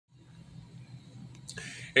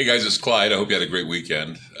Hey guys, it's Clyde. I hope you had a great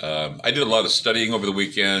weekend. I did a lot of studying over the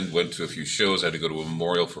weekend, went to a few shows. I had to go to a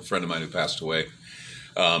memorial for a friend of mine who passed away.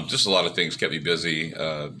 Just a lot of things kept me busy.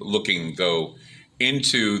 Looking, though,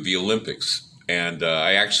 into the Olympics. And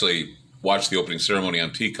I actually watched the opening ceremony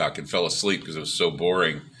on Peacock and fell asleep because it was so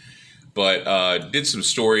boring. But did some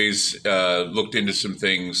stories, looked into some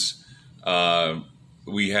things.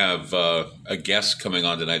 We have a guest coming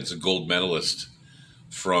on tonight. It's a gold medalist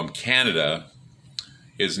from Canada.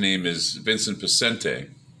 His name is Vincent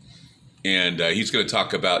Pacente, and he's going to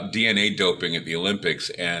talk about DNA doping at the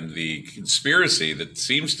Olympics and the conspiracy that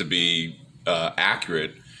seems to be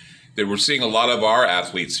accurate, that we're seeing a lot of our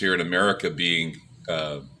athletes here in America being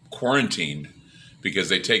quarantined because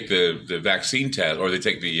they take the vaccine test, or they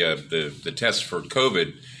take the test for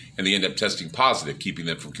COVID, and they end up testing positive, keeping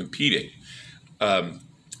them from competing. A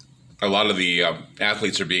lot of the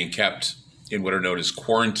athletes are being kept in what are known as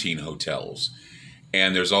quarantine hotels.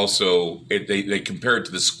 And there's also, they compare it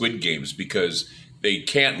to the Squid Games because they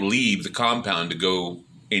can't leave the compound to go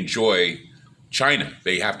enjoy China.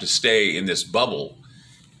 They have to stay in this bubble.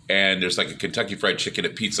 And there's like a Kentucky Fried Chicken, a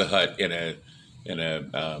Pizza Hut, and a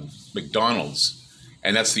McDonald's.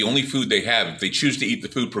 And that's the only food they have. If they choose to eat the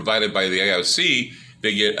food provided by the AOC,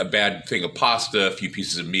 they get a bad thing of pasta, a few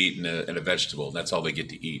pieces of meat, and a vegetable. And that's all they get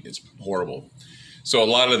to eat. It's horrible. So a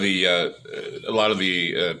lot of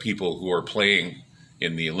the people who are playing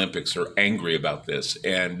in the Olympics are angry about this.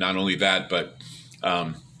 And not only that, but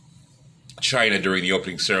China during the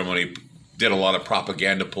opening ceremony did a lot of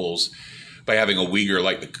propaganda pulls by having a Uyghur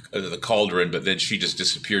like the cauldron, but then she just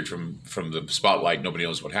disappeared from the spotlight. Nobody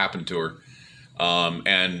knows what happened to her.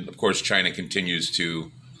 And of course, China continues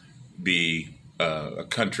to be a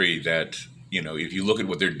country that, you know, if you look at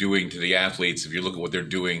what they're doing to the athletes, if you look at what they're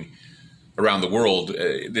doing around the world,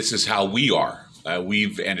 this is how we are.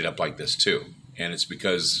 We've ended up like this too. And it's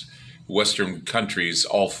because Western countries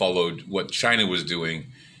all followed what China was doing.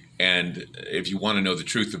 And if you want to know the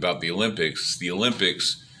truth about the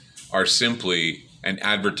Olympics are simply an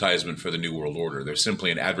advertisement for the New World Order. They're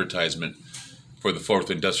simply an advertisement for the Fourth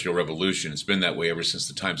Industrial Revolution. It's been that way ever since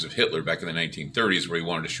the times of Hitler back in the 1930s, where he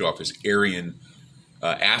wanted to show off his Aryan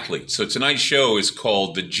athletes. So tonight's show is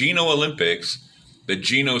called The Geno Olympics, the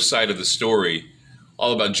Geno side of the story,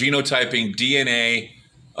 all about genotyping, DNA,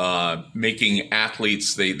 making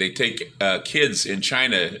athletes. They take kids in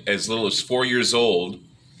China as little as 4 years old.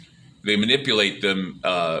 They manipulate them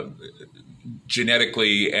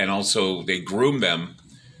genetically, and also they groom them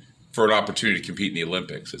for an opportunity to compete in the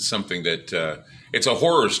Olympics. It's something that it's a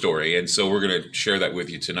horror story, and so we're going to share that with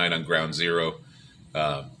you tonight on Ground Zero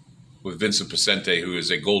with Vincent Pacente, who is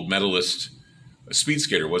a gold medalist, a speed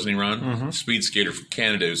skater, wasn't he, Ron? Mm-hmm. Speed skater from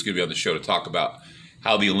Canada, who's going to be on the show to talk about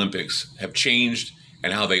how the Olympics have changed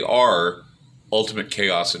and how they are ultimate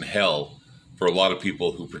chaos and hell for a lot of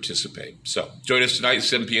people who participate. So join us tonight,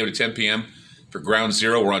 7 p.m. to 10 p.m. for Ground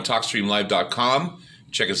Zero. We're on TalkStreamLive.com.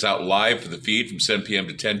 Check us out live for the feed from 7 p.m.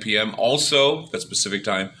 to 10 p.m. Also, that's Pacific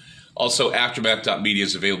time. Also, Aftermath.media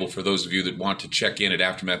is available for those of you that want to check in at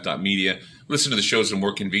Aftermath.media. Listen to the shows at a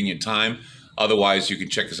more convenient time. Otherwise, you can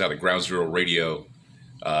check us out at Ground Zero Radio,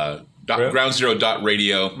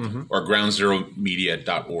 groundzero.radio or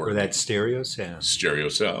groundzeromedia.org. For that stereo sound. Stereo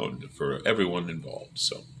sound for everyone involved.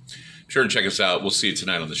 So be sure to check us out. We'll see you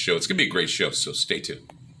tonight on the show. It's going to be a great show, so stay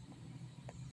tuned.